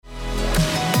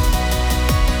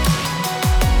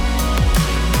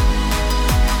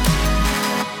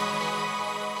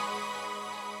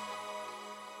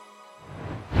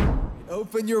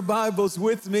Open your Bibles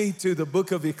with me to the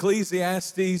book of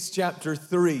Ecclesiastes chapter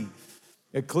 3.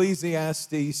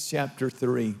 Ecclesiastes chapter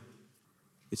 3.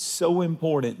 It's so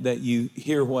important that you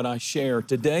hear what I share.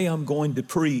 Today I'm going to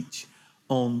preach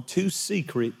on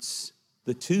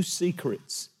the 2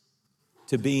 secrets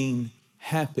to being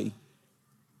happy,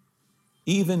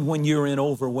 even when you're in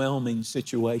overwhelming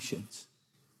situations.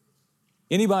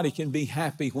 Anybody can be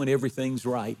happy when everything's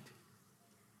right.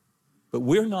 But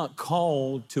we're not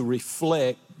called to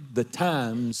reflect the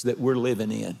times that we're living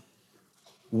in.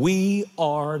 We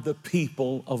are the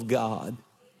people of God.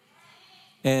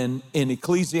 And in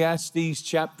Ecclesiastes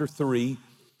chapter 3,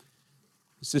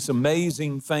 it's this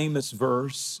amazing, famous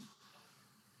verse.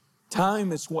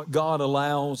 Time is what God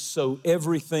allows so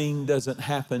everything doesn't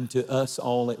happen to us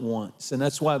all at once. And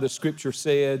that's why the scripture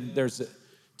said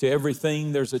to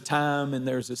everything there's a time and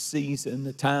there's a season,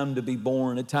 a time to be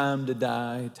born, a time to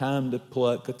die, a time to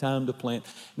pluck, a time to plant.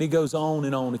 And he goes on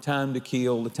and on, a time to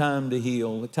kill, a time to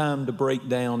heal, a time to break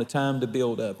down, a time to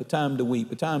build up, a time to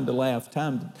weep, a time to laugh, a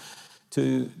time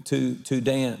to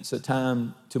dance, a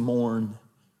time to mourn,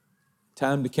 a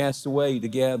time to cast away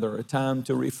together, a time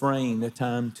to refrain, a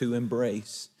time to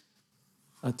embrace,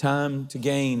 a time to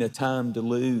gain, a time to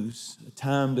lose, a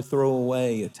time to throw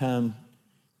away, a time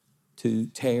to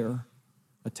tear,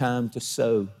 a time to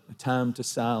sow, a time to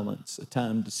silence, a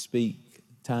time to speak,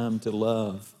 a time to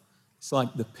love. It's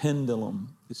like the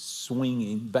pendulum is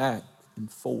swinging back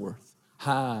and forth,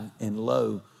 high and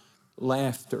low,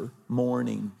 laughter,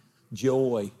 mourning,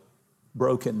 joy,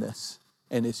 brokenness.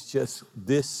 And it's just,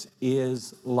 this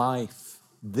is life.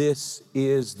 This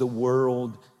is the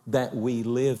world that we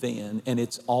live in. And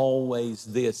it's always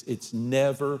this. It's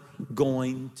never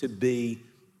going to be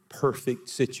perfect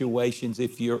situations.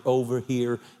 If you're over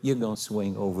here, you're going to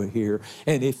swing over here.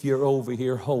 And if you're over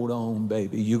here, hold on,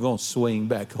 baby, you're going to swing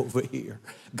back over here.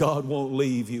 God won't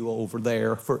leave you over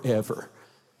there forever.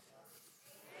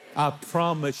 I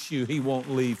promise you, he won't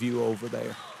leave you over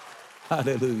there.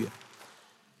 Hallelujah.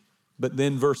 But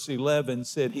then verse 11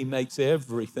 said he makes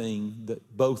everything,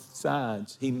 both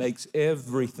sides, he makes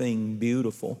everything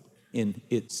beautiful in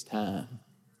its time.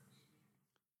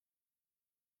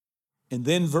 And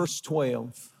then verse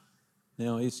 12,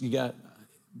 now you got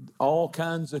all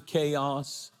kinds of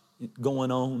chaos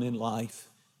going on in life.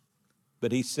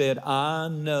 But he said, I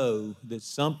know there's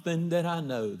something that I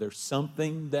know. There's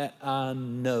something that I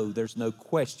know. There's no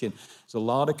question. There's a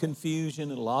lot of confusion,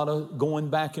 a lot of going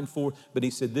back and forth. But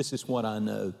he said, this is what I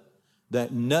know,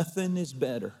 that nothing is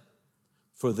better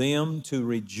for them to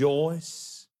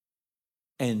rejoice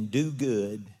and do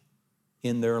good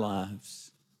in their lives.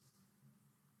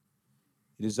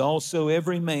 It is also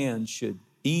every man should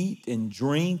eat and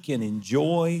drink and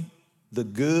enjoy the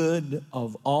good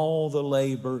of all the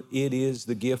labor. It is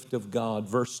the gift of God.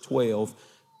 Verse 12,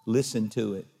 listen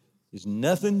to it. There's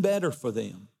nothing better for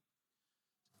them.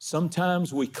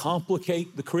 Sometimes we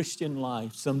complicate the Christian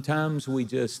life. Sometimes we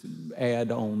just add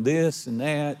on this and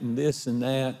that and this and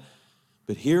that.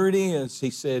 But here it is. He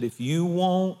said, if you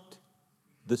want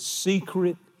the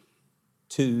secret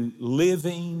to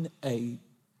living a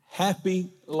happy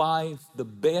life, the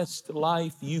best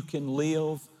life you can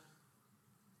live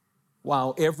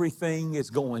while everything is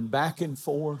going back and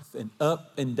forth and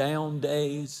up and down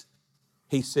days,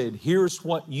 he said, here's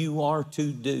what you are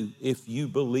to do if you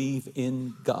believe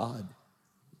in God,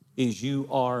 is you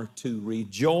are to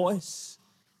rejoice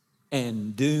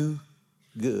and do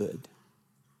good.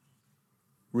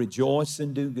 Rejoice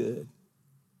and do good.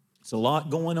 There's a lot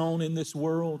going on in this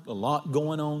world, a lot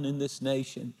going on in this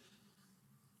nation.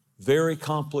 Very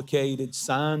complicated,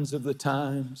 signs of the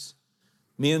times,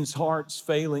 men's hearts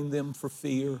failing them for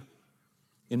fear.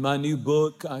 In my new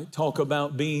book, I talk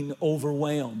about being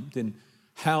overwhelmed and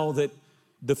how that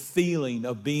the feeling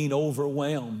of being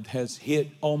overwhelmed has hit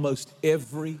almost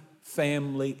every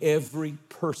family, every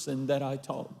person that I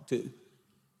talk to.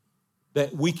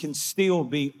 That we can still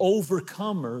be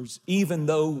overcomers even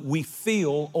though we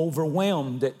feel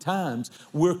overwhelmed at times.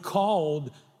 We're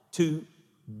called to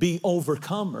be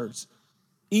overcomers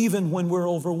even when we're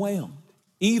overwhelmed,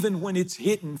 even when it's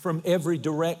hitting from every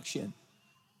direction.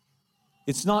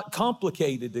 It's not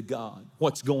complicated to God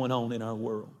what's going on in our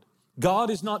world. God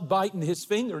is not biting his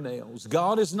fingernails.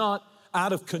 God is not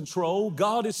out of control.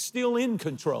 God is still in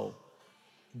control.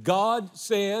 God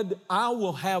said, I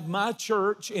will have my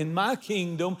church in my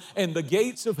kingdom and the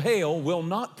gates of hell will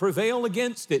not prevail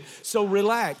against it. So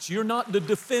relax. You're not the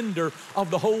defender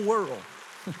of the whole world.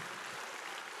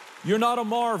 You're not a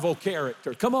Marvel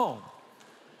character. Come on.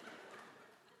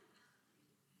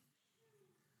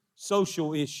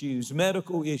 Social issues,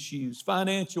 medical issues,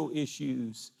 financial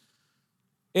issues,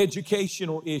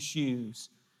 educational issues,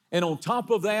 and on top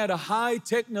of that, a high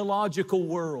technological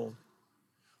world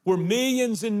where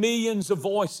millions and millions of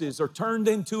voices are turned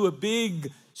into a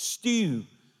big stew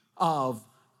of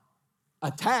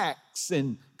attacks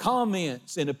and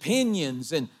comments and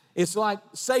opinions, and it's like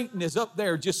Satan is up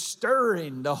there just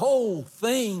stirring the whole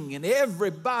thing, and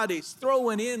everybody's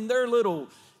throwing in their little,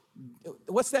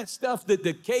 what's that stuff that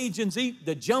the Cajuns eat?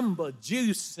 The jumbo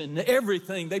juice and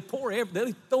everything. They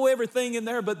throw everything in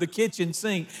there but the kitchen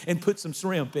sink and put some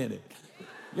shrimp in it.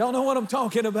 Y'all know what I'm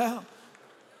talking about?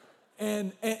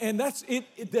 And that's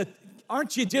it.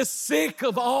 Aren't you just sick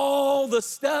of all the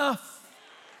stuff?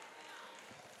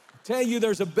 I tell you,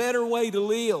 there's a better way to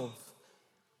live.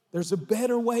 There's a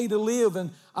better way to live. And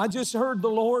I just heard the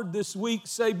Lord this week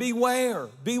say, beware,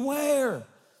 beware.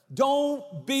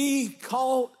 Don't be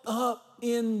caught up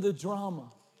in the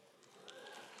drama.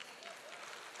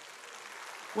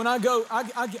 When I go,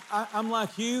 I'm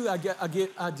like you. I get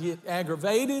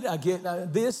aggravated. I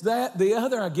get this, that, the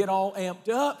other. I get all amped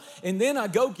up, and then I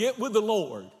go get with the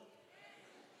Lord.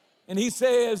 And He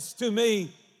says to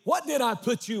me, "What did I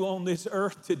put you on this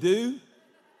earth to do?"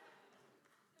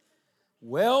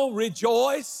 Well,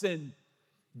 rejoice and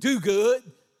do good.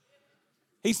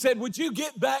 He said, would you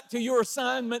get back to your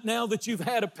assignment now that you've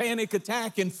had a panic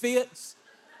attack and fits?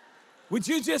 Would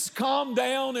you just calm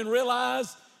down and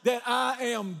realize that I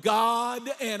am God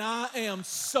and I am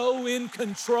so in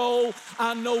control?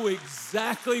 I know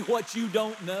exactly what you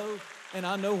don't know, and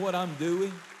I know what I'm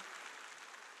doing.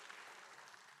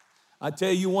 I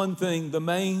tell you one thing, the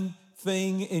main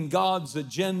thing in God's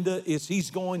agenda is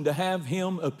He's going to have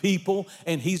Him a people,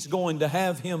 and He's going to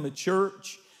have Him a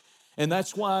church. And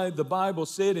that's why the Bible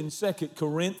said in 2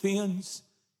 Corinthians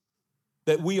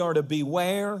that we are to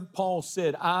beware. Paul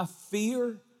said, I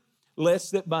fear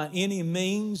lest that by any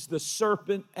means the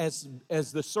serpent, as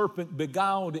the serpent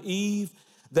beguiled Eve,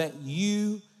 that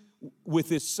you with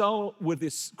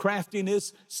his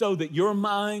craftiness, so that your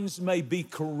minds may be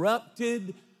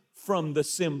corrupted from the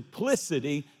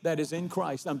simplicity that is in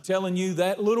Christ. I'm telling you,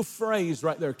 that little phrase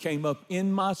right there came up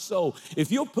in my soul.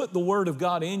 If you'll put the Word of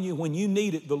God in you, when you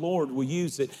need it, the Lord will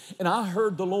use it. And I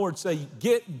heard the Lord say,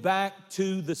 get back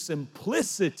to the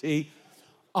simplicity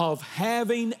of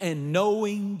having and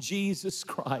knowing Jesus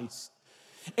Christ.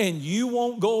 And you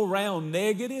won't go around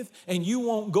negative, and you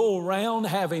won't go around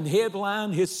having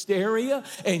headline hysteria,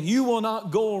 and you will not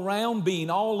go around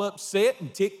being all upset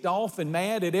and ticked off and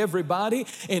mad at everybody,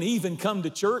 and even come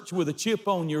to church with a chip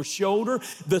on your shoulder.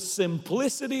 The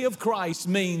simplicity of Christ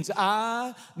means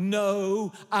I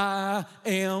know I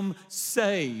am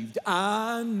saved.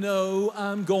 I know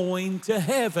I'm going to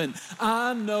heaven.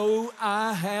 I know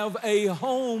I have a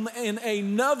home in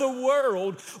another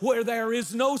world where there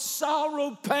is no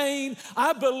sorrow, pain.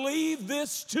 I believe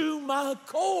this to my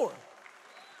core.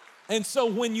 And so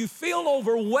when you feel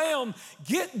overwhelmed,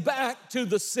 get back to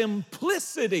the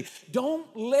simplicity.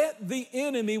 Don't let the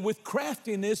enemy with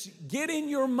craftiness get in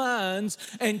your minds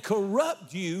and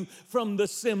corrupt you from the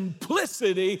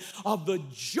simplicity of the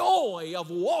joy of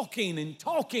walking and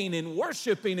talking and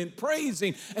worshiping and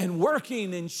praising and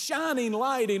working and shining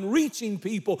light and reaching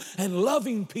people and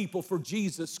loving people for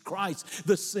Jesus Christ.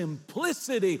 The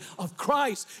simplicity of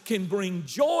Christ can bring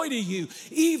joy to you,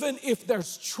 even if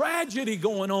there's tragedy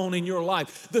going on in your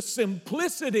life. The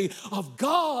simplicity of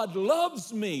God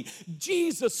loves me.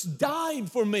 Jesus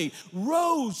died for me,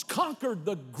 rose, conquered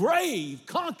the grave,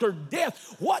 conquered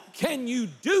death. What can you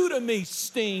do to me,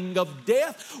 sting of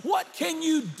death? What can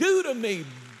you do to me,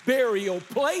 burial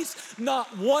place?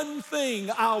 Not one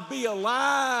thing. I'll be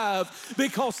alive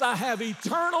because I have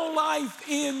eternal life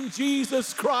in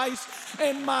Jesus Christ,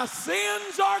 and my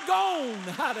sins are gone.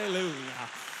 Hallelujah.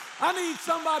 I need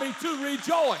somebody to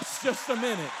rejoice just a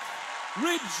minute.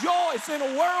 Rejoice in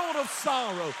a world of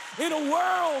sorrow, in a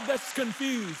world that's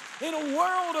confused, in a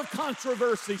world of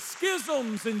controversy,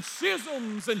 schisms and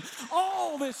schisms and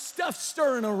all this stuff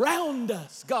stirring around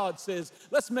us. God says,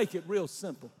 let's make it real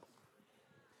simple.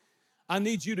 I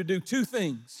need you to do two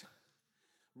things: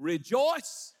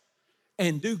 rejoice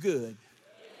and do good.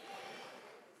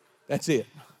 That's it.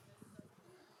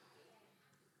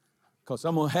 Because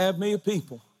I'm going to have me a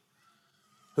people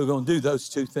who are going to do those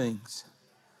two things.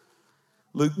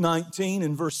 Luke 19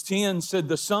 and verse 10 said,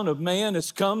 the Son of Man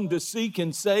has come to seek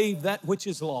and save that which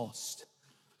is lost.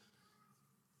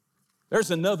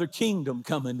 There's another kingdom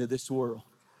coming to this world.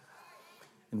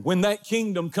 And when that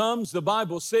kingdom comes, the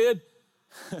Bible said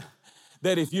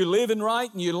that if you're living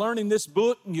right and you're learning this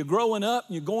book and you're growing up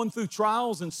and you're going through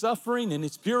trials and suffering and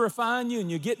it's purifying you and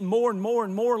you're getting more and more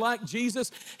and more like Jesus,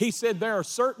 he said there are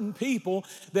certain people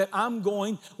that I'm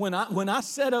going, when I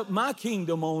set up my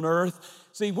kingdom on earth,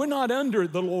 see, we're not under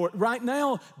the Lord. Right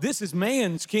now, this is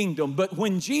man's kingdom. But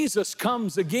when Jesus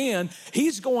comes again,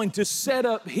 he's going to set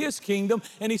up his kingdom.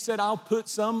 And he said, I'll put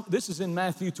some, this is in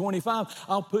Matthew 25,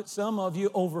 I'll put some of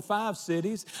you over 5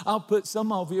 cities. I'll put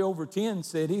some of you over 10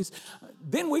 cities.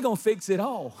 Then we're going to fix it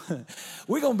all.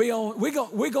 We're going to be on, we're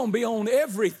going to be on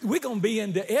we're going to be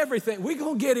into everything. We're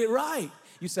going to get it right.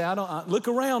 You say, I look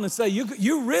around and say,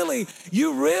 you really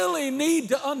need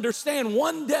to understand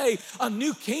one day a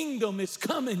new kingdom is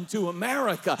coming to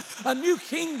America. A new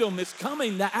kingdom is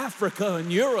coming to Africa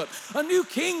and Europe. A new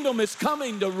kingdom is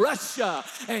coming to Russia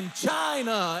and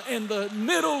China and the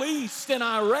Middle East and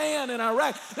Iran and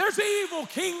Iraq. There's evil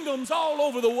kingdoms all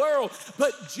over the world,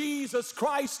 but Jesus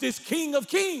Christ is King of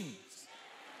Kings.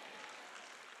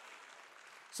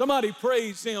 Somebody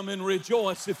praise him and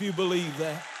rejoice if you believe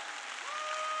that.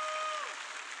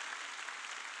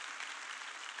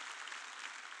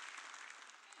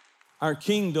 Our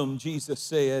kingdom, Jesus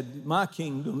said, my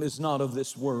kingdom is not of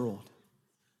this world.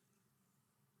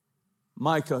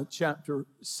 Micah chapter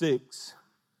 6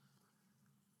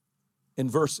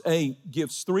 and verse 8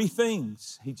 gives 3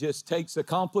 things. He just takes a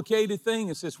complicated thing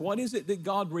and says, what is it that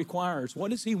God requires?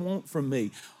 What does he want from me?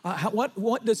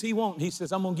 What does he want? He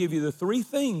says, I'm going to give you the 3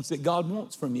 things that God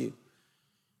wants from you.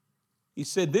 He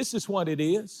said, this is what it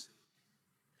is.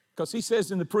 Because he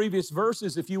says in the previous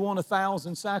verses, if you want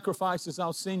 1,000 sacrifices,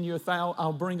 I'll send you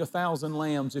I'll bring 1,000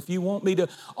 lambs. If you want me to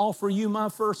offer you my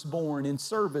firstborn in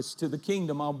service to the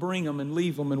kingdom, I'll bring them and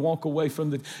leave them and walk away from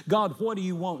the, God, what do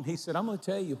you want? He said, I'm going to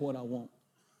tell you what I want.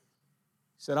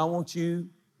 He said, I want you,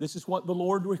 this is what the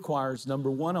Lord requires. Number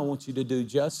 1, I want you to do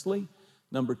justly.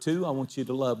 Number 2, I want you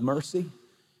to love mercy.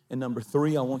 And number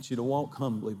 3, I want you to walk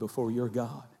humbly before your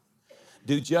God.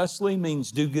 Do justly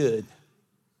means do good.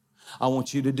 I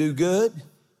want you to do good.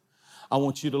 I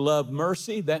want you to love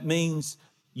mercy. That means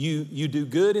you do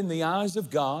good in the eyes of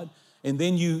God, and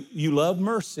then you love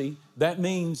mercy. That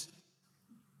means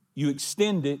you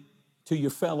extend it to your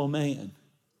fellow man.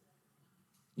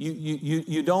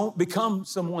 You don't become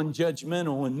someone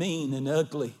judgmental and mean and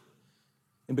ugly,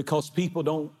 and because people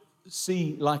don't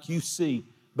see like you see.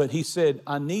 But he said,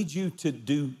 I need you to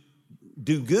do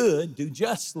good, do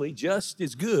justly, just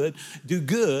is good, do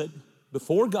good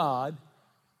before God,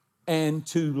 and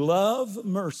to love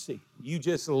mercy. You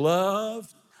just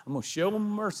love, I'm going to show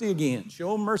them mercy again,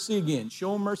 show them mercy again,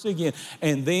 show them mercy again.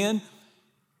 And then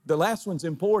the last one's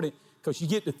important because you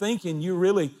get to thinking you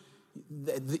really,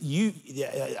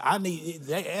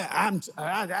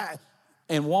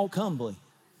 and walk humbly.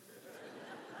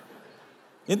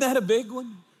 Isn't that a big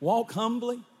one? Walk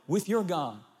humbly with your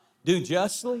God. Do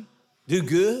justly, do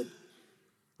good,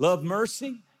 love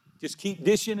mercy. Just keep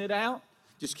dishing it out.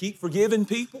 Just keep forgiving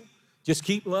people. Just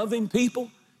keep loving people.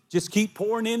 Just keep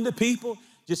pouring into people.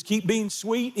 Just keep being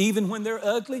sweet even when they're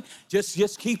ugly.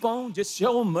 Just keep on. Just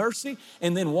show them mercy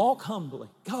and then walk humbly.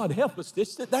 God help us.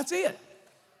 That's it.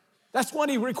 That's what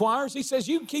he requires. He says,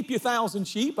 you can keep your 1,000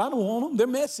 sheep. I don't want them. They're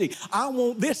messy. I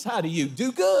want this out of you.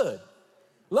 Do good.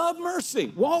 Love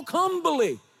mercy. Walk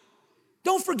humbly.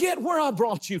 Don't forget where I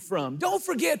brought you from. Don't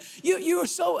forget you are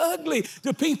so ugly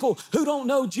to people who don't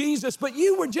know Jesus, but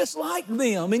you were just like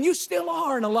them, and you still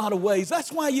are in a lot of ways.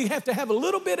 That's why you have to have a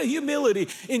little bit of humility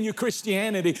in your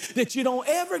Christianity, that you don't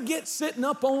ever get sitting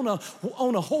up on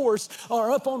a horse or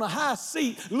up on a high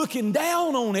seat looking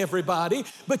down on everybody,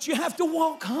 but you have to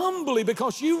walk humbly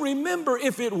because you remember,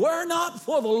 if it were not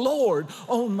for the Lord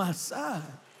on my side,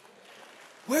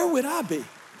 where would I be?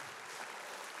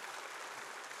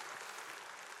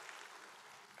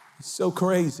 It's so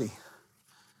crazy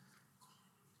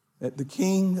that the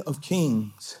King of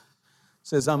Kings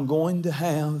says, I'm going to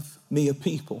have me a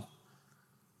people,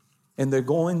 and they're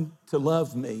going to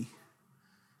love me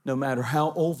no matter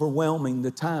how overwhelming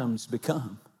the times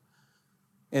become.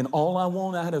 And all I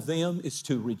want out of them is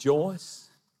to rejoice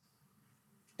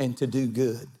and to do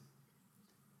good.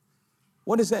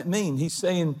 What does that mean? He's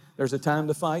saying there's a time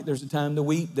to fight, there's a time to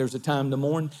weep, there's a time to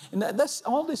mourn. And that's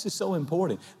all this is so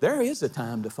important. There is a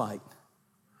time to fight.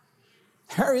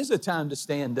 There is a time to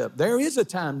stand up. There is a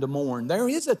time to mourn. There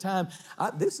is a time.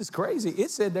 This is crazy. It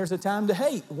said there's a time to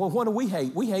hate. Well, what do we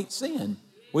hate? We hate sin.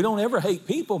 We don't ever hate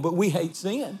people, but we hate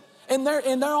sin. And there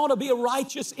ought to be a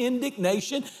righteous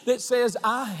indignation that says,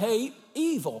 I hate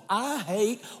evil. I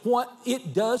hate what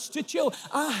it does to children.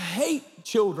 I hate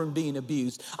children being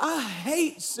abused. I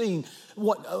hate seeing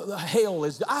what hell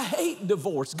is. I hate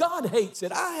divorce. God hates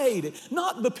it. I hate it.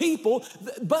 Not the people,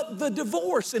 but the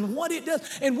divorce and what it does.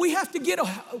 And we have to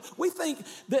we think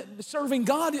that serving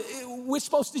God, we're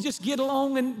supposed to just get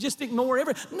along and just ignore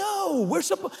everything. No, we're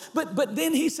supposed, but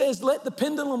then he says, let the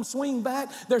pendulum swing back.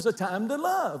 There's a time to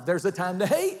love. There's a time to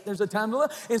hate. There's a time to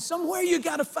love. And somewhere you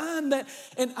got to find that.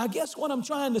 And I guess what I'm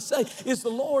trying to say is the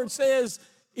Lord says,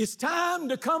 it's time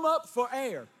to come up for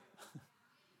air.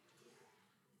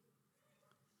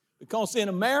 Because in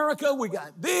America, we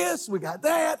got this, we got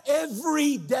that.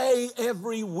 Every day,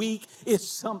 every week is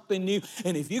something new.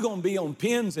 And if you're going to be on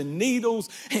pins and needles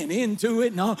and into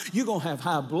it, no, you're going to have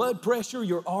high blood pressure.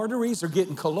 Your arteries are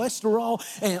getting cholesterol,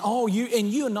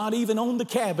 and you're not even on the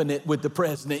cabinet with the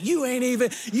president.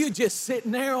 You're just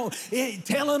sitting there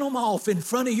telling them off in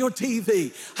front of your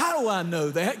TV. How do I know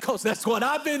that? Because that's what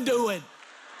I've been doing.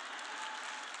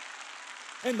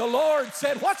 And the Lord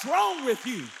said, what's wrong with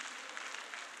you?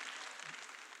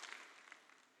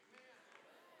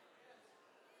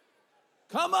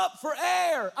 Come up for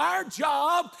air. Our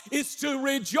job is to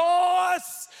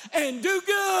rejoice and do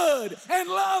good and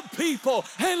love people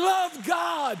and love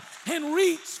God and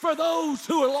reach for those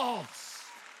who are lost.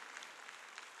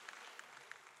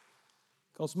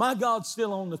 Because my God's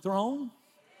still on the throne.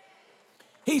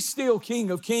 He's still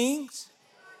King of Kings.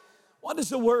 What does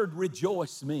the word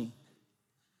rejoice mean?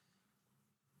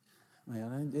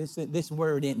 Well, this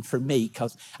word isn't for me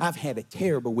because I've had a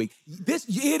terrible week.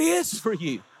 It is for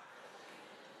you.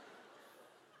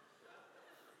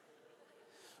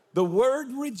 The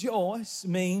word rejoice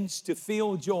means to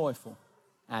feel joyful.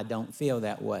 I don't feel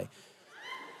that way.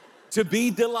 To be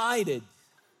delighted.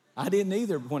 I didn't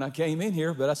either when I came in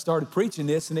here, but I started preaching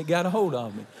this and it got a hold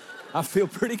of me. I feel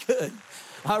pretty good.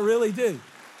 I really do.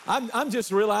 I'm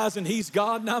just realizing he's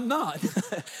God and I'm not.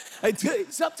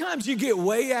 Sometimes you get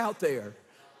way out there.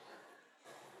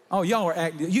 Oh, y'all are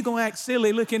acting. You gonna act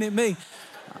silly looking at me?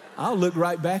 I'll look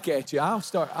right back at you.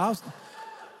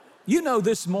 You know,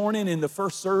 this morning in the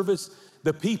first service,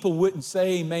 the people wouldn't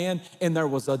say amen, and there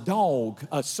was a dog,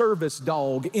 a service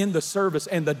dog in the service,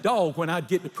 and the dog, when I'd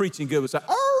get to preaching good, would say,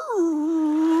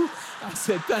 "Arr!" I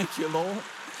said, thank you, Lord.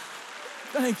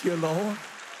 Thank you, Lord.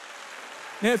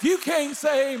 Now, if you can't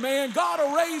say amen, God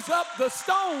will raise up the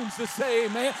stones to say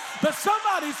amen, but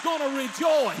somebody's going to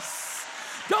rejoice.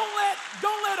 Don't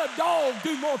let a dog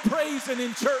do more praising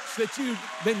in church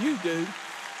than you do.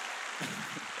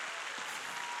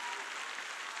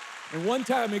 And one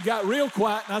time it got real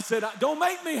quiet, and I said, don't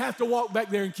make me have to walk back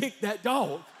there and kick that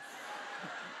dog.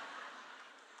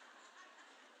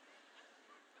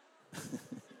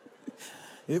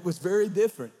 It was very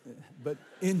different, but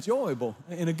enjoyable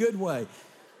in a good way.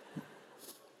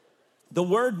 The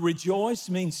word rejoice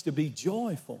means to be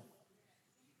joyful,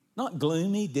 not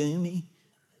gloomy, doomy,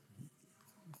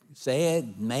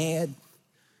 sad, mad.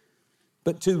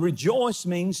 But to rejoice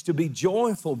means to be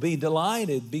joyful, be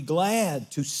delighted, be glad,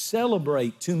 to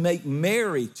celebrate, to make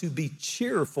merry, to be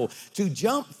cheerful, to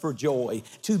jump for joy,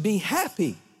 to be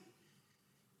happy.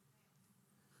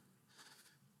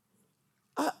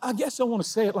 I guess I want to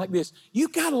say it like this. You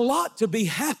got a lot to be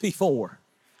happy for.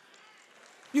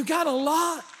 You got a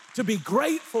lot to be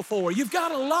grateful for. You've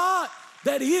got a lot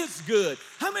that is good.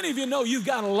 How many of you know you've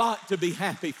got a lot to be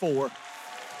happy for?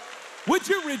 Would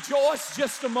you rejoice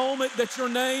just a moment that your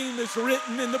name is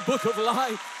written in the book of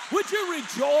life? Would you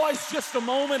rejoice just a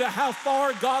moment at how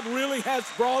far God really has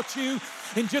brought you?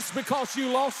 And just because you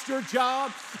lost your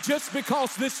job, just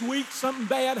because this week something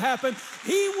bad happened,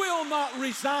 He will not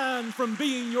resign from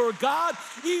being your God.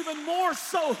 Even more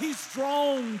so, He's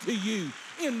drawn to you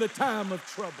in the time of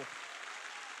trouble.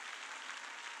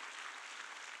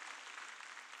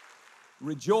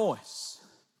 Rejoice.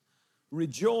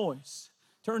 Rejoice.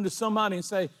 Turn to somebody and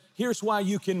say, here's why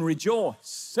you can rejoice.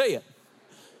 Say it.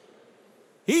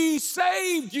 He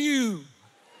saved you.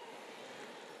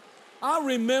 I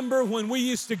remember when we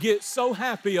used to get so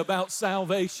happy about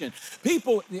salvation.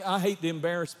 People, I hate to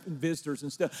embarrass visitors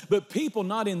and stuff, but people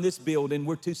not in this building,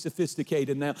 we're too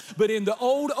sophisticated now, but in the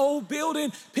old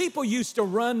building, people used to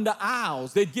run the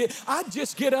aisles. I'd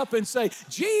just get up and say,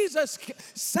 Jesus,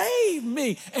 save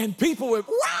me. And people would,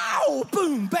 wow,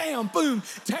 boom, bam, boom,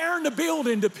 tearing the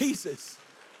building to pieces.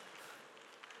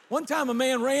 One time a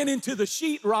man ran into the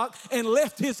sheetrock and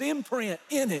left his imprint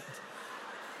in it.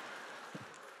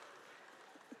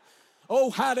 Oh,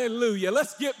 hallelujah.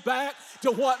 Let's get back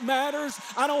to what matters.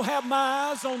 I don't have my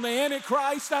eyes on the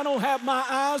Antichrist. I don't have my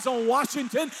eyes on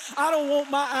Washington. I don't want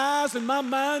my eyes and my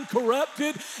mind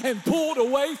corrupted and pulled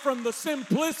away from the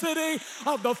simplicity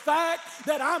of the fact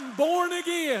that I'm born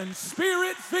again,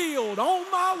 Spirit-filled,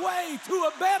 on my way to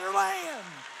a better land.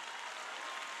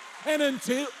 And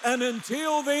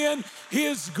until then,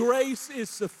 His grace is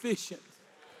sufficient.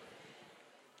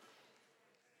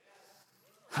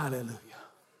 Hallelujah.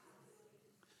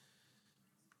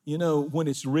 You know, when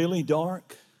it's really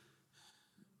dark,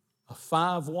 a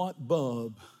 5-watt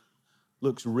bulb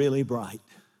looks really bright.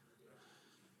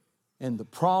 And the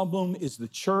problem is the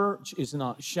church is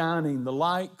not shining the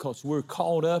light because we're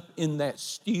caught up in that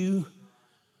stew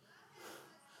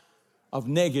of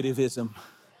negativism.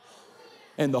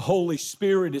 And the Holy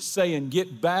Spirit is saying,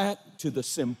 get back to the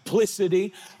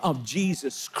simplicity of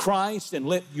Jesus Christ and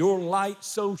let your light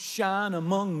so shine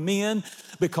among men,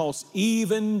 because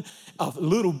even a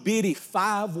little bitty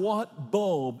 5-watt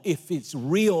bulb, if it's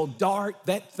real dark,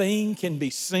 that thing can be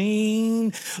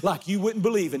seen like you wouldn't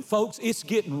believe. And folks, it's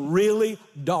getting really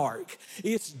dark.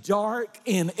 It's dark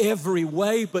in every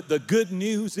way, but the good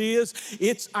news is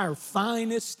it's our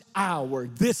finest hour.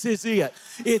 This is it.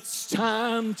 It's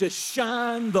time to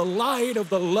shine the light of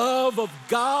the love of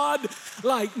God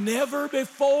like never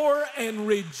before and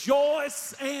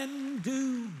rejoice and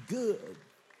do good.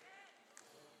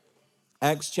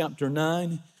 Acts chapter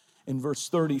 9 and verse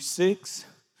 36,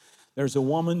 there's a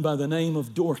woman by the name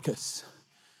of Dorcas.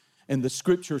 And the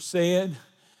scripture said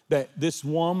that this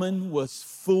woman was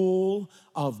full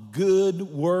of good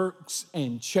works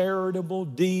and charitable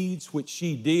deeds, which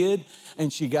she did.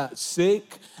 And she got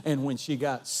sick. And when she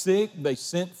got sick, they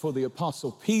sent for the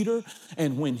Apostle Peter.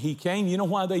 And when he came, you know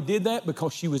why they did that?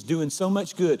 Because she was doing so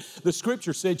much good. The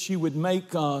scripture said she would make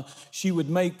throwovers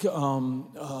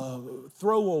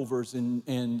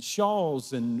and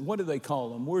shawls and what do they call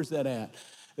them? Where's that at?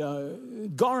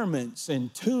 Garments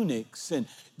and tunics, and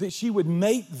that she would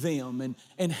make them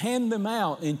and hand them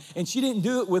out. And she didn't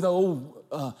do it with old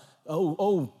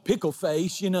pickle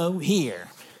face, you know, here.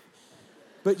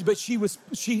 But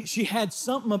she had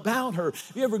something about her.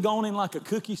 Have you ever gone in like a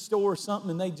cookie store or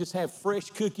something and they just have fresh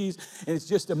cookies and it's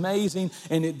just amazing,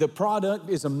 and the product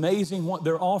is amazing what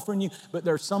they're offering you, but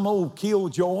there's some old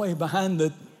killjoy behind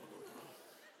the...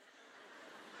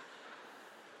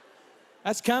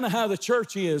 That's kind of how the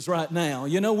church is right now.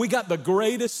 You know, we got the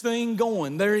greatest thing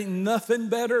going. There ain't nothing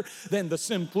better than the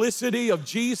simplicity of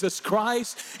Jesus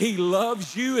Christ. He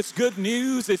loves you. It's good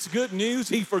news. It's good news.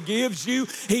 He forgives you.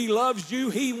 He loves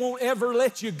you. He won't ever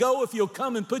let you go if you'll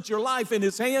come and put your life in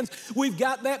His hands. We've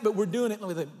got that, but we're doing it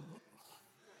with it.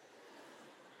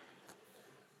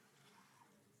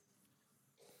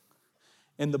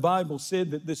 And the Bible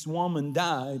said that this woman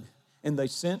died, and they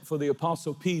sent for the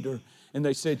Apostle Peter. And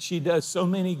they said, she does so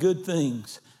many good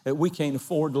things that we can't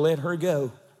afford to let her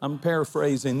go. I'm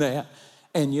paraphrasing that.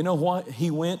 And you know what?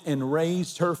 He went and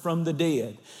raised her from the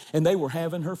dead. And they were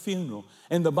having her funeral.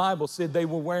 And the Bible said they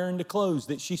were wearing the clothes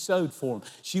that she sewed for them.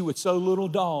 She would sew little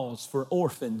dolls for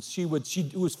orphans. She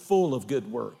was full of good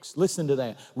works. Listen to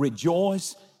that.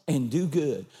 Rejoice and do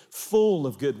good, full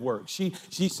of good works.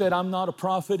 She said, I'm not a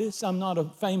prophetess. I'm not a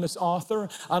famous author.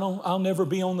 I'll never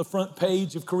be on the front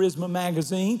page of Charisma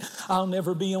magazine. I'll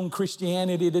never be on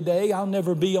Christianity Today. I'll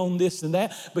never be on this and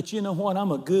that. But you know what?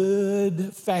 I'm a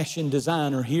good fashion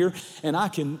designer here, and I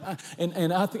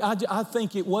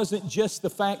think it wasn't just the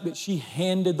fact that she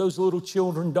handed those little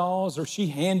children dolls, or she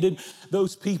handed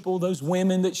those people, those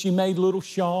women that she made little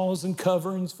shawls and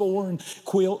coverings for and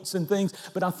quilts and things,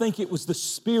 but I think it was the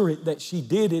spirit that she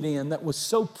did it in that was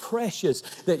so precious,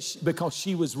 that because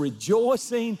she was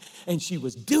rejoicing and she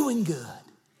was doing good.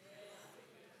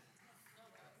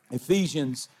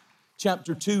 Ephesians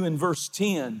chapter 2 and verse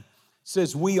 10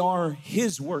 says we are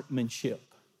His workmanship.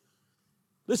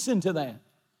 Listen to that.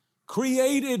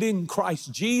 Created in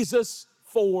Christ Jesus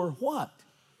for what?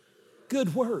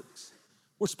 Good works.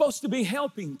 We're supposed to be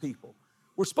helping people.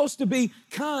 We're supposed to be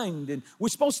kind, and we're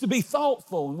supposed to be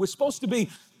thoughtful, and we're supposed to be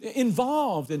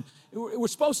involved, and we're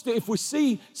supposed to, if we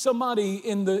see somebody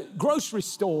in the grocery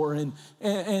store and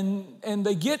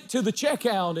they get to the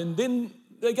checkout, and then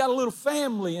they got a little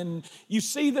family, and you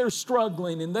see they're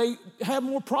struggling, and they have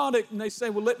more product, and they say,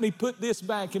 well, let me put this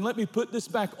back, and let me put this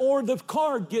back. Or the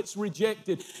card gets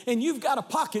rejected, and you've got a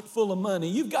pocket full of money.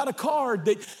 You've got a card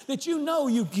that you know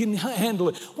you can handle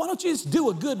it. Why don't you just do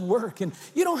a good work? And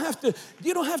you don't have to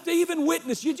even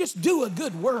witness. You just do a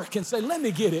good work and say, let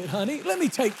me get it, honey. Let me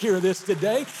take care of this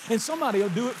today. And somebody will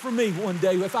do it for me one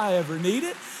day if I ever need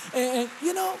it. And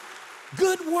you know,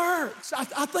 Good works.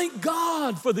 I thank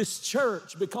God for this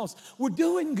church because we're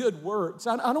doing good works.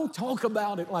 I don't talk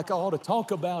about it like I ought to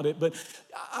talk about it, but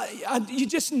you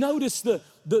just notice the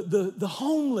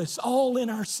homeless all in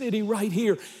our city right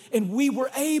here. And we were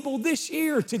able this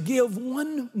year to give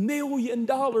 $1 million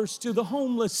to the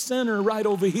homeless center right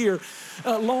over here.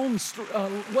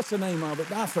 What's the name of it?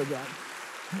 I forgot.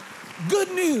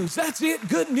 Good news. That's it.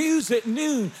 Good news at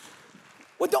noon.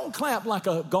 Well, don't clap like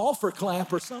a golfer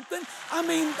clap or something. I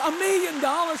mean, $1 million,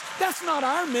 that's not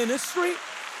our ministry,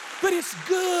 but it's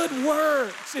good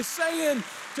works. It's saying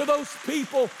to those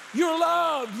people, you're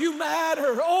loved, you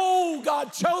matter. Oh,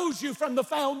 God chose you from the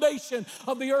foundation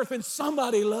of the earth, and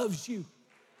somebody loves you.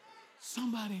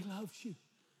 Somebody loves you.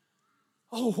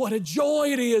 Oh, what a joy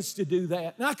it is to do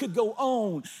that. And I could go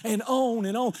on and on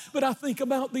and on, but I think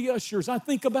about the ushers. I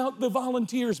think about the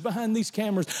volunteers behind these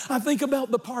cameras. I think about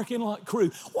the parking lot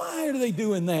crew. Why are they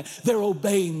doing that? They're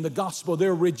obeying the gospel.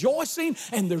 They're rejoicing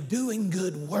and they're doing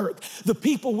good work. The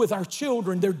people with our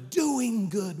children, they're doing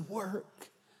good work.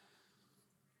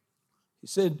 He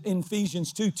said in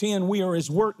Ephesians 2:10, we are his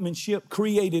workmanship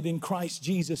created in Christ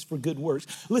Jesus for good works.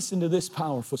 Listen to this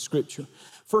powerful scripture.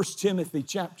 1 Timothy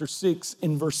chapter 6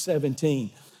 and verse 17.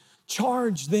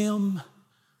 Charge them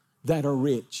that are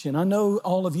rich. And I know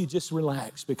all of you just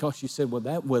relaxed because you said,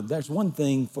 well, there's one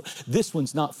thing, this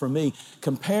one's not for me.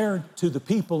 Compared to the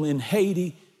people in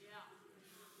Haiti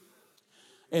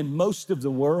and most of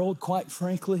the world, quite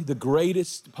frankly, the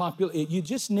greatest you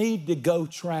just need to go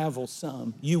travel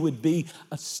some. You would be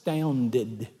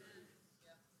astounded.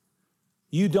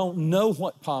 You don't know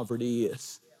what poverty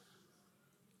is.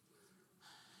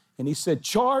 And he said,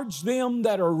 charge them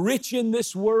that are rich in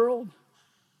this world,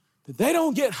 that they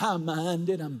don't get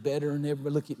high-minded. I'm better than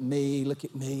everybody. Look at me, look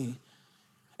at me.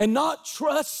 And not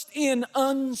trust in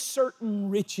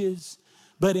uncertain riches,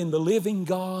 but in the living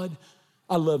God.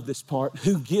 I love this part,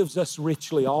 who gives us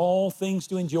richly all things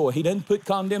to enjoy. He doesn't put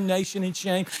condemnation and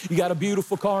shame. You got a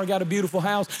beautiful car, you got a beautiful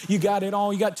house, you got it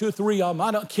all, you got 2 or 3 of them.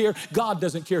 I don't care. God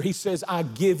doesn't care. He says, I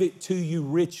give it to you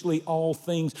richly, all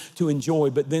things to enjoy.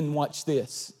 But then watch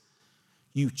this.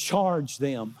 You charge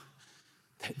them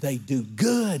that they do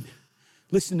good.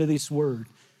 Listen to this word,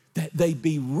 that they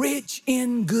be rich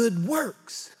in good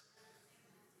works.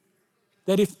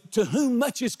 That if to whom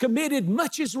much is committed,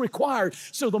 much is required.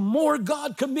 So the more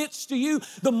God commits to you,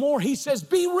 the more he says,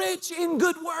 be rich in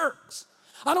good works.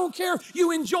 I don't care if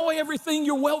you enjoy everything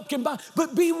your wealth can buy,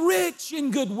 but be rich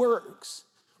in good works.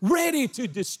 Ready to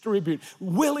distribute,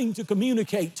 willing to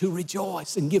communicate, to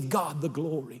rejoice and give God the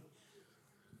glory.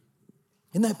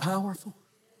 Isn't that powerful?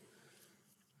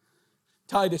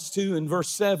 Titus 2 and verse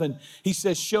 7, he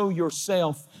says, show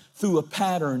yourself through a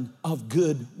pattern of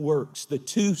good works. The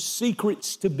 2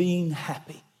 secrets to being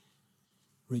happy.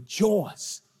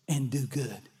 Rejoice and do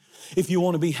good. If you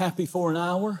want to be happy for an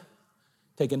hour,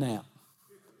 take a nap.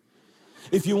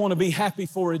 If you want to be happy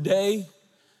for a day,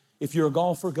 if you're a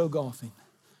golfer, go golfing.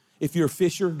 If you're a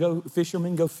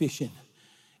fisherman, go fishing.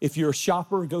 If you're a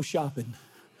shopper, go shopping.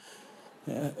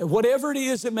 Whatever it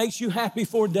is that makes you happy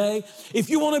for a day. If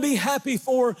you want to be happy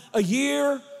for a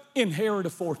year, inherit a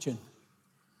fortune.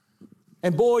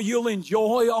 And boy, you'll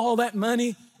enjoy all that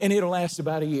money and it'll last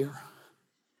about a year.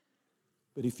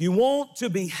 But if you want to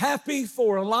be happy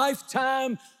for a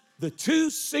lifetime, the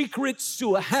 2 secrets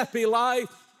to a happy life,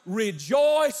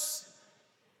 rejoice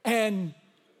and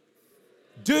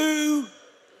do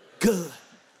good.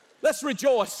 Let's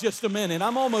rejoice just a minute.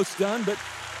 I'm almost done, but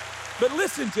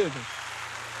listen to me.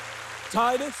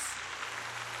 Titus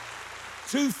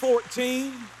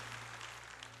 2:14.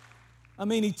 I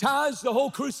mean, he ties the whole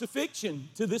crucifixion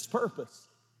to this purpose.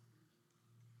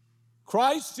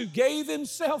 Christ who gave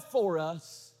himself for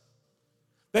us,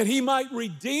 that he might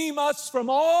redeem us from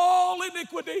all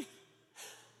iniquity.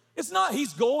 It's not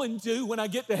he's going to when I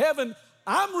get to heaven.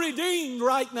 I'm redeemed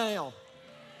right now.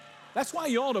 That's why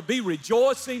you ought to be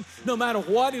rejoicing no matter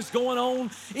what is going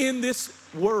on in this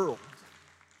world.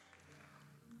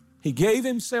 He gave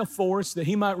himself for us that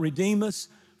he might redeem us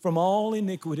from all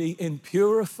iniquity and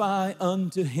purify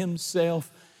unto himself.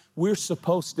 We're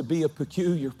supposed to be a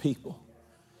peculiar people.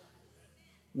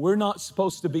 We're not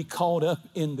supposed to be caught up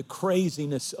in the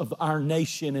craziness of our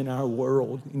nation and our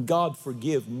world. And God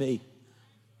forgive me.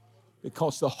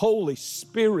 Because the Holy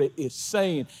Spirit is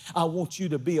saying, I want you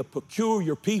to be a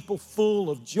peculiar people full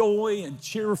of joy and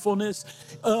cheerfulness,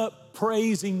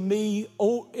 praising me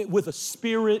with a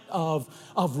spirit of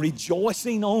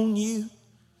rejoicing on you.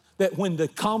 That when the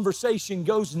conversation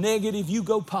goes negative, you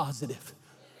go positive.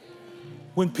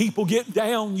 When people get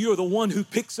down, you're the one who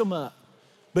picks them up.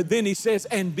 But then he says,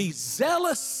 and be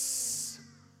zealous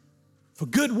for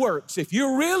good works. If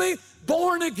you're really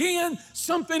born again,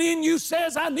 something in you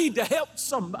says, I need to help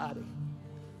somebody.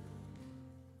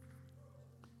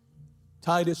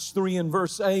 Titus 3 and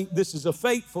verse 8, this is a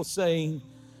faithful saying,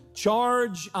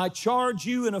 I charge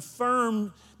you and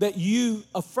affirm that you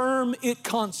affirm it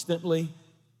constantly.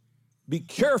 Be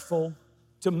careful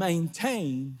to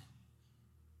maintain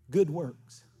good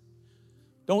works.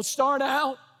 Don't start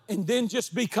out and then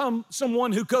just become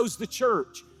someone who goes to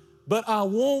church. But I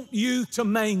want you to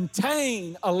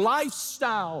maintain a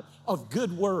lifestyle of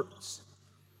good works,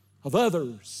 of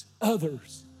others.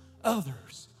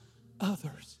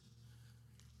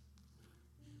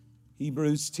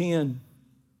 Hebrews 10,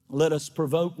 let us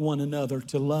provoke one another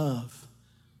to love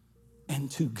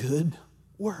and to good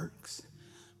works.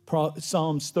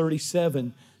 Psalms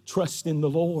 37, trust in the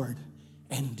Lord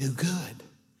and do good.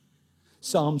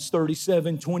 Psalms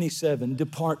 37, 27,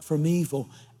 depart from evil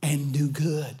and do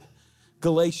good.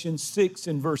 Galatians 6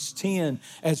 and verse 10,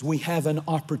 as we have an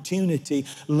opportunity,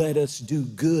 let us do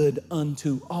good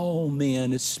unto all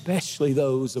men, especially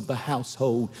those of the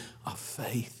household of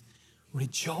faith.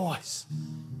 Rejoice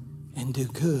and do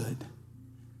good.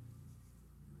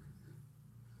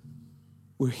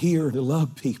 We're here to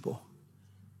love people.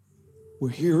 We're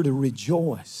here to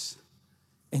rejoice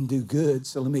and do good.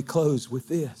 So let me close with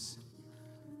this.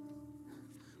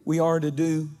 We are to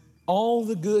do all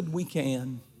the good we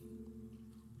can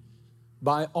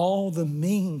by all the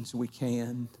means we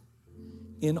can,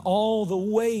 in all the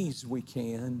ways we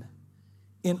can,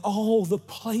 in all the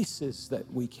places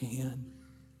that we can,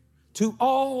 to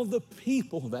all the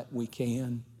people that we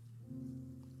can,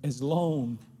 as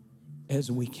long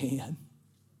as we can.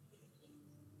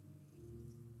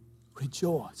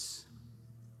 Rejoice.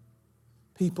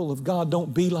 People of God,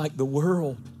 don't be like the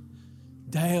world,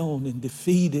 down and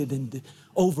defeated and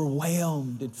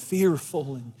overwhelmed and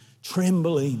fearful and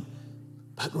trembling,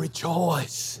 but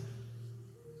rejoice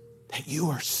that you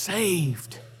are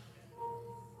saved.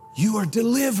 You are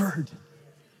delivered.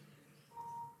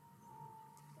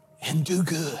 And do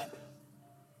good.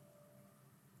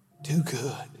 Do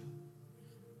good.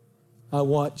 I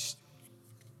watched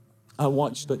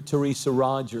Teresa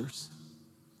Rogers.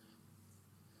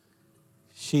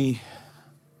 She's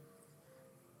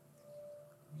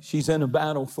in a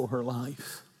battle for her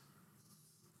life.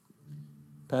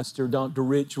 Pastor Dr.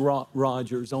 Rich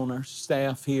Rogers on our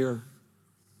staff here.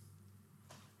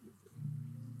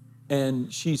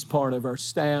 And she's part of our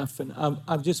staff, and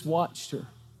I've just watched her.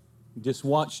 Just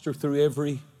watched her through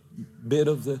every bit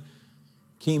of the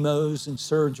chemos and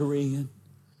surgery, and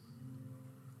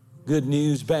good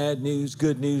news, bad news,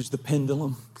 good news, the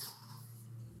pendulum.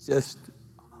 Just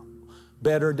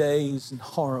better days and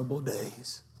horrible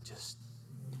days.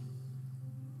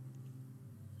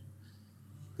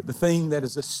 But the thing that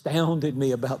has astounded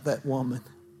me about that woman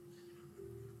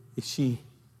is she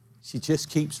just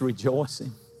keeps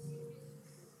rejoicing.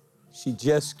 She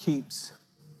just keeps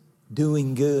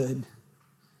doing good.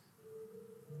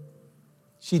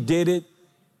 She did it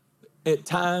at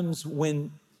times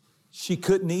when she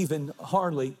couldn't even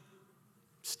hardly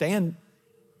stand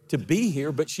to be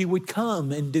here, but she would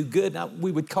come and do good. Now,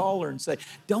 we would call her and say,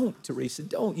 don't, Teresa,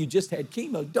 don't. You just had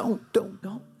chemo. Don't.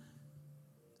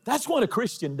 That's what a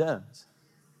Christian does.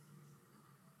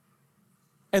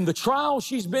 And the trial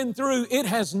she's been through, it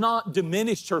has not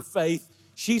diminished her faith.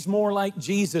 She's more like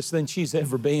Jesus than she's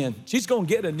ever been. She's going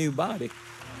to get a new body.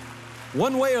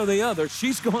 One way or the other,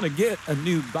 she's going to get a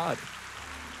new body.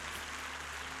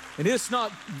 And it's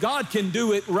not, God can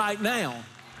do it right now.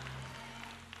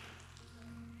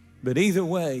 But either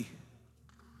way,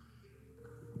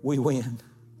 we win.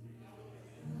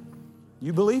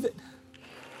 You believe it?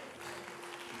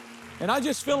 And I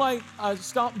just feel like I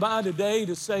stopped by today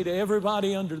to say to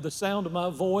everybody under the sound of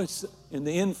my voice and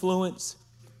the influence,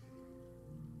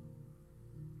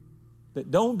 that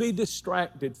don't be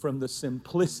distracted from the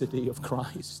simplicity of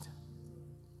Christ.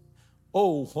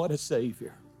 Oh, what a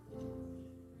Savior.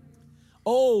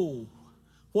 Oh,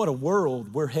 what a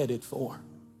world we're headed for.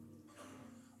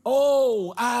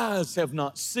 Oh, eyes have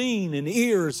not seen and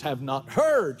ears have not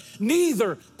heard.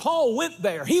 Neither, Paul went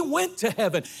there. He went to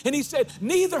heaven and he said,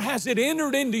 neither has it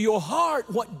entered into your heart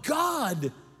what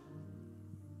God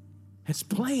has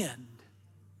planned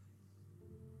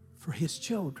for His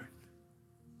children.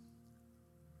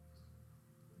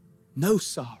 No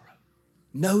sorrow,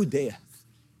 no death,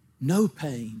 no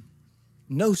pain,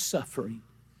 no suffering,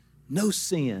 no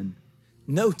sin,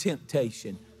 no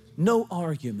temptation, no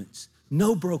arguments,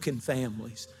 no broken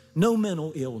families, no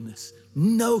mental illness,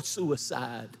 no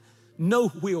suicide, no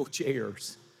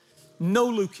wheelchairs,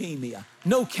 no leukemia,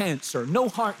 no cancer, no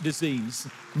heart disease.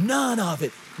 None of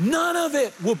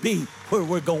it will be where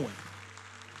we're going.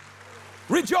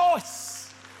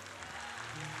 Rejoice.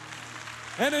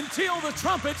 And until the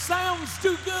trumpet sounds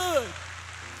too good,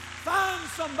 find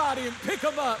somebody and pick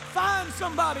them up. Find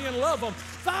somebody and love them.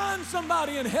 Find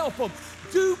somebody and help them.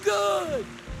 Do good.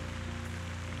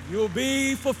 You'll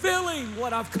be fulfilling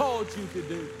what I've called you to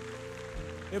do.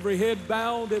 Every head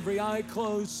bowed, every eye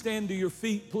closed. Stand to your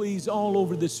feet, please, all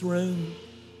over this room.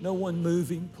 No one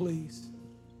moving, please.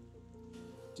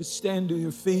 Just stand to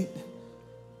your feet.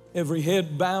 Every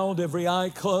head bowed, every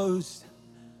eye closed.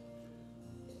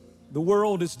 The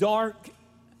world is dark,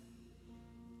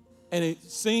 and it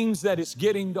seems that it's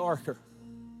getting darker.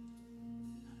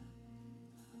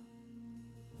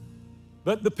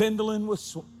 But the pendulum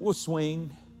will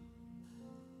swing.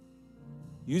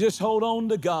 You just hold on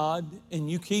to God, and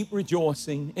you keep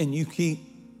rejoicing, and you keep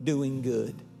doing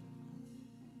good.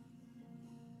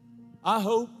 I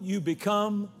hope you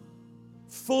become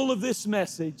full of this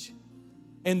message,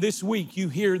 and this week you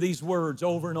hear these words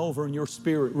over and over in your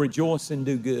spirit. Rejoice and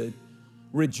do good.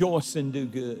 Rejoice and do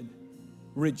good.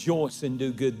 Rejoice and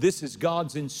do good. This is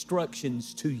God's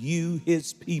instructions to you,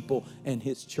 His people, and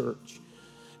His church.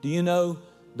 Do you know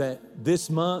that this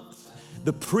month,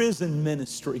 the prison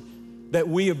ministry that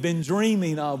we have been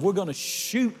dreaming of, we're going to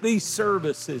shoot these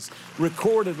services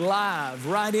recorded live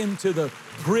right into the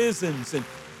prisons, and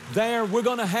there we're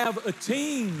going to have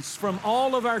teams from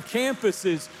all of our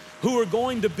campuses who are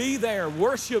going to be there,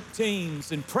 worship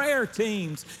teams and prayer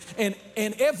teams, and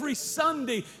every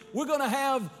Sunday we're going to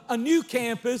have a new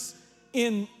campus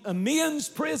in a men's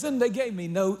prison. They gave me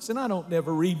notes, and I don't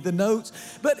never read the notes,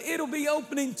 but it'll be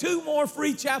opening 2 more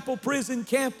Free Chapel prison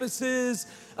campuses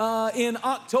in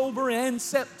October and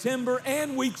September,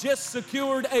 and we just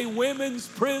secured a women's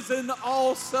prison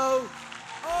also.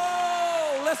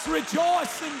 Oh, let's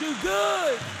rejoice and do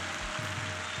good.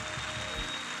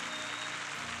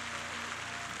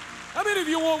 How many of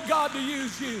you want God to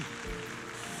use you?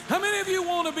 How many of you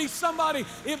want to be somebody?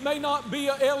 It may not be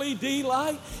a LED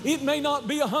light. It may not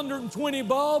be a 120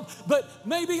 bulb, but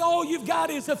maybe all you've got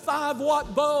is a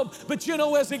 5-watt bulb. But you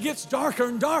know, as it gets darker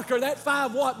and darker, that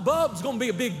 5-watt bulb's going to be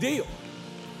a big deal.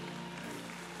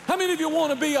 How many of you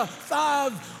want to be a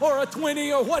 5 or a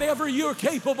 20 or whatever you're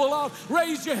capable of?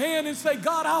 Raise your hand and say,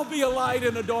 God, I'll be a light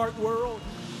in a dark world.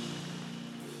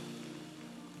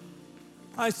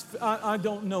 I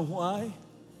don't know why.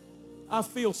 I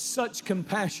feel such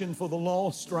compassion for the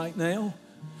lost right now.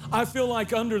 I feel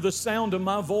like under the sound of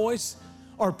my voice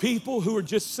are people who are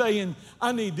just saying,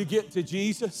 I need to get to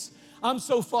Jesus. I'm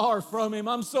so far from Him.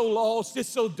 I'm so lost. It's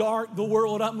so dark, the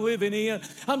world I'm living in.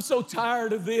 I'm so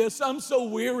tired of this. I'm so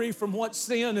weary from what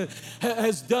sin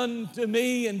has done to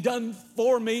me and done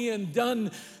for me and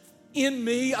done in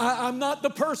me. I'm not the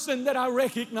person that I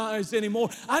recognize anymore.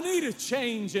 I need a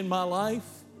change in my life.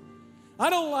 I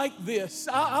don't like this.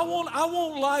 I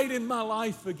want light in my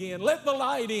life again. Let the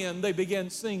light in, they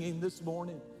began singing this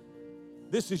morning.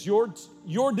 This is your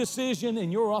decision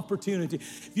and your opportunity.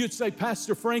 If you'd say,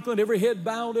 Pastor Franklin, every head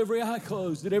bowed, every eye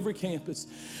closed at every campus.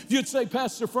 If you'd say,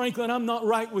 Pastor Franklin, I'm not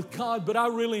right with God, but I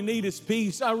really need His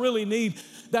peace. I really need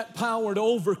that power to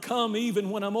overcome even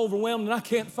when I'm overwhelmed and I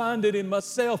can't find it in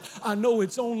myself. I know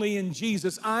it's only in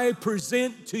Jesus. I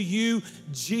present to you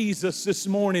Jesus this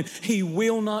morning. He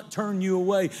will not turn you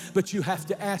away, but you have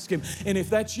to ask Him. And if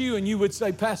that's you and you would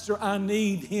say, Pastor, I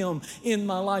need Him in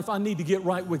my life. I need to get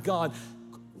right with God.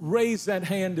 Raise that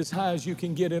hand as high as you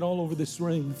can get it all over this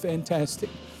room. Fantastic.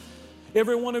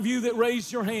 Every one of you that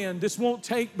raised your hand, this won't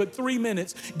take but 3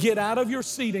 minutes. Get out of your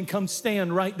seat and come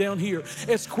stand right down here.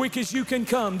 As quick as you can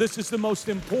come. This is the most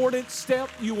important step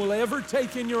you will ever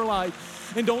take in your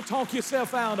life. And don't talk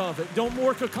yourself out of it. Don't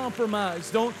work a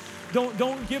compromise. Don't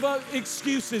give up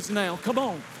excuses now. Come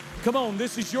on. Come on,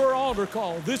 this is your altar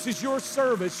call. This is your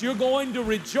service. You're going to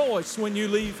rejoice when you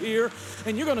leave here,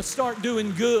 and you're going to start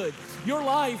doing good. Your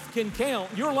life can count.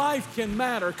 Your life can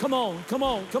matter. Come on, come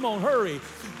on, come on, hurry.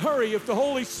 Hurry. If the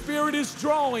Holy Spirit is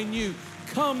drawing you,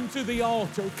 come to the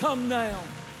altar. Come now.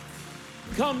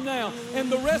 Come now.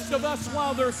 And the rest of us,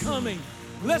 while they're coming,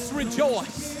 let's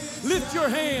rejoice. Lift your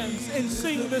hands and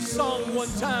sing this song one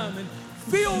time and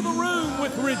fill the room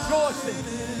with rejoicing.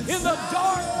 In the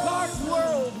dark, dark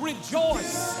world,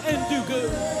 rejoice and do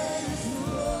good.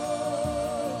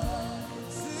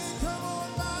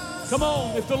 Come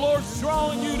on, if the Lord's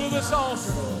drawing you to this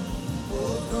altar,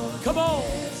 come on.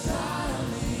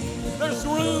 There's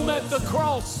room at the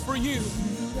cross for you.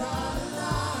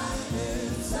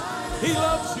 He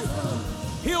loves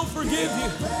you. He'll forgive you.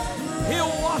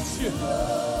 He'll wash you.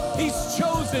 He's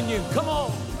chosen you. Come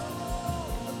on.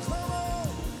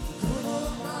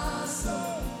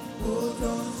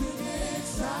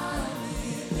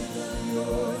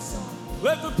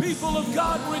 Let the people of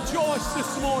God rejoice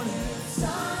this morning.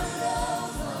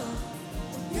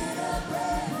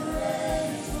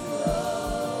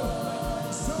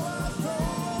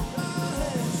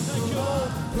 Thank you,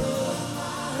 Lord.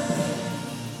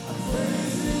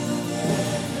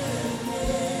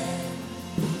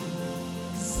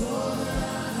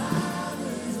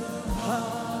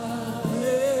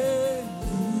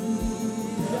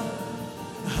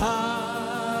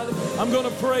 I'm going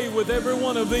to pray with every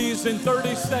one of these in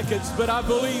 30 seconds, but I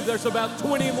believe there's about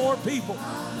 20 more people.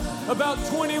 About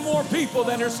 20 more people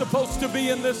that are supposed to be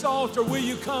in this altar. Will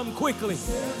you come quickly?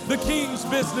 The King's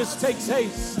business takes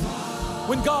haste.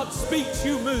 When God speaks,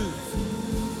 you move.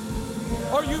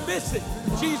 Or you miss it.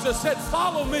 Jesus said,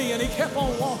 follow me, and he kept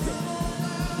on walking.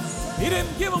 He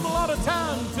didn't give them a lot of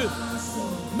time to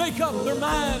make up their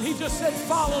mind. He just said,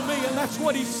 follow me, and that's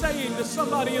what he's saying to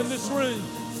somebody in this room.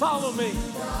 Follow me.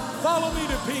 Follow me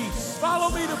to peace.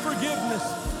 Follow me to forgiveness.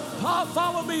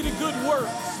 Follow me to good works.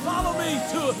 Follow me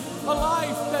to a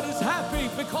life that is happy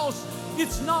because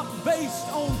it's not based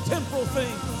on temporal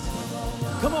things.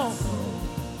 Come on.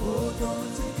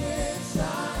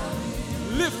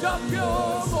 Lift up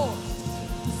your voice.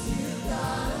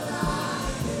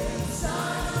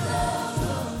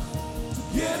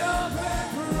 Get up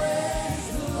and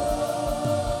praise the Lord.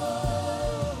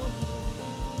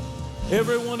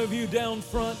 Every one of you down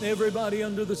front and everybody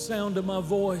under the sound of my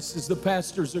voice as the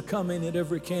pastors are coming at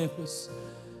every campus,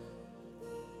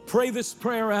 pray this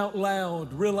prayer out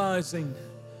loud, realizing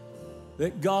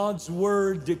that God's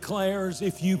word declares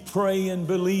if you pray and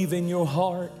believe in your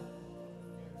heart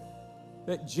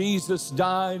that Jesus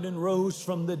died and rose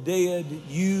from the dead,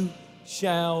 you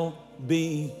shall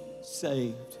be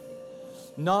saved.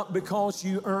 Not because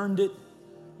you earned it,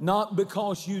 not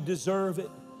because you deserve it,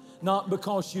 not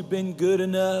because you've been good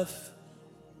enough,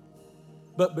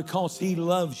 but because he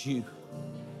loves you.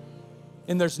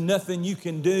 And there's nothing you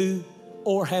can do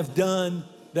or have done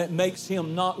that makes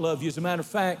him not love you. As a matter of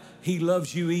fact, he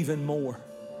loves you even more.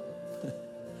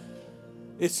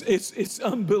 It's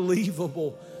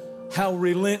unbelievable how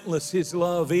relentless his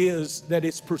love is, that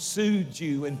it's pursued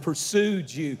you and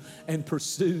pursued you and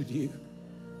pursued you.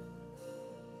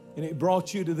 And it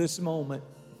brought you to this moment.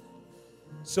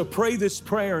 So pray this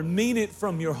prayer and mean it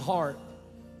from your heart.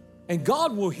 And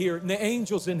God will hear it, and the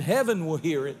angels in heaven will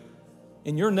hear it.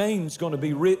 And your name's going to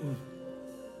be written.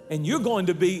 And you're going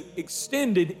to be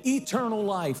extended eternal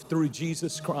life through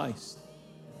Jesus Christ.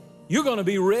 You're going to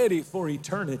be ready for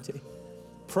eternity.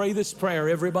 Pray this prayer.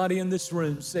 Everybody in this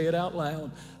room, say it out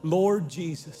loud. Lord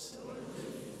Jesus,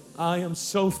 I am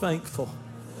so thankful.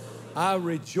 I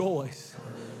rejoice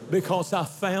because I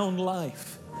found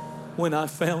life when I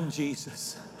found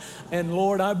Jesus. And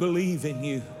Lord, I believe in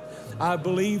you. I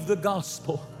believe the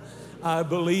gospel. I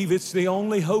believe it's the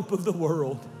only hope of the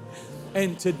world.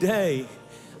 And today,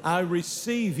 I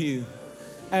receive you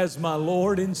as my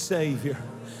Lord and Savior.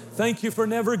 Thank you for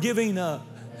never giving up.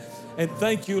 And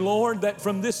thank you, Lord, that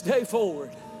from this day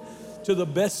forward, to the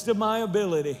best of my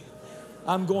ability,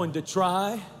 I'm going to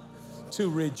try to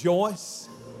rejoice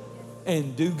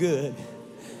and do good.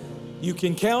 You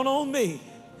can count on me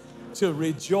to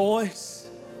rejoice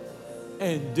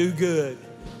and do good.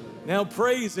 Now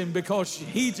praise him because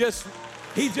he just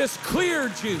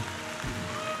cleared you.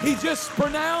 He just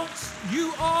pronounced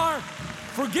you are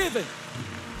forgiven.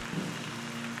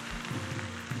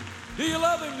 Do you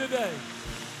love him today?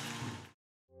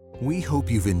 We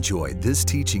hope you've enjoyed this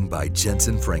teaching by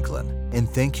Jentezen Franklin, and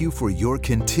thank you for your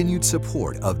continued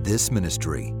support of this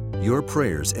ministry. Your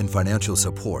prayers and financial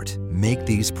support make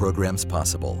these programs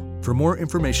possible. For more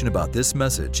information about this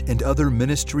message and other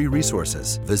ministry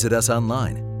resources, visit us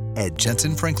online at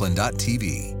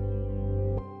jentezenfranklin.tv.